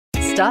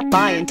Stop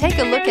by and take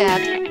a look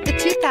at the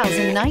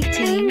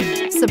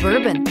 2019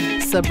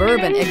 Suburban.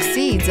 Suburban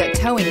exceeds at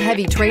towing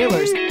heavy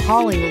trailers,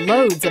 hauling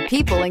loads of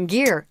people and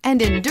gear,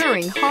 and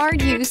enduring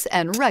hard use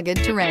and rugged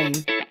terrain,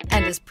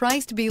 and is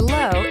priced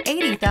below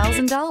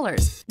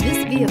 $80,000.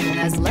 This vehicle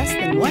has less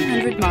than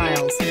 100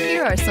 miles.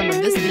 Here are some of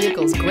this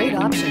vehicle's great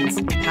options: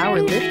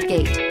 power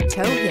liftgate,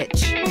 tow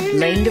hitch,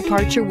 lane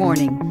departure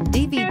warning,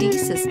 DVD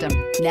system,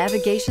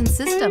 navigation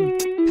system,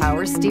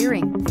 power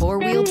steering,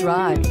 four-wheel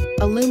drive,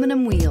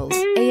 aluminum wheels,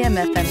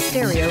 AM/FM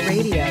stereo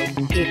radio.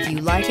 If you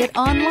like it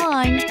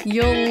online,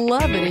 you'll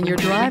love it in your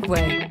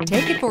driveway.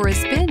 Take it for a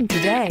spin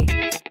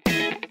today.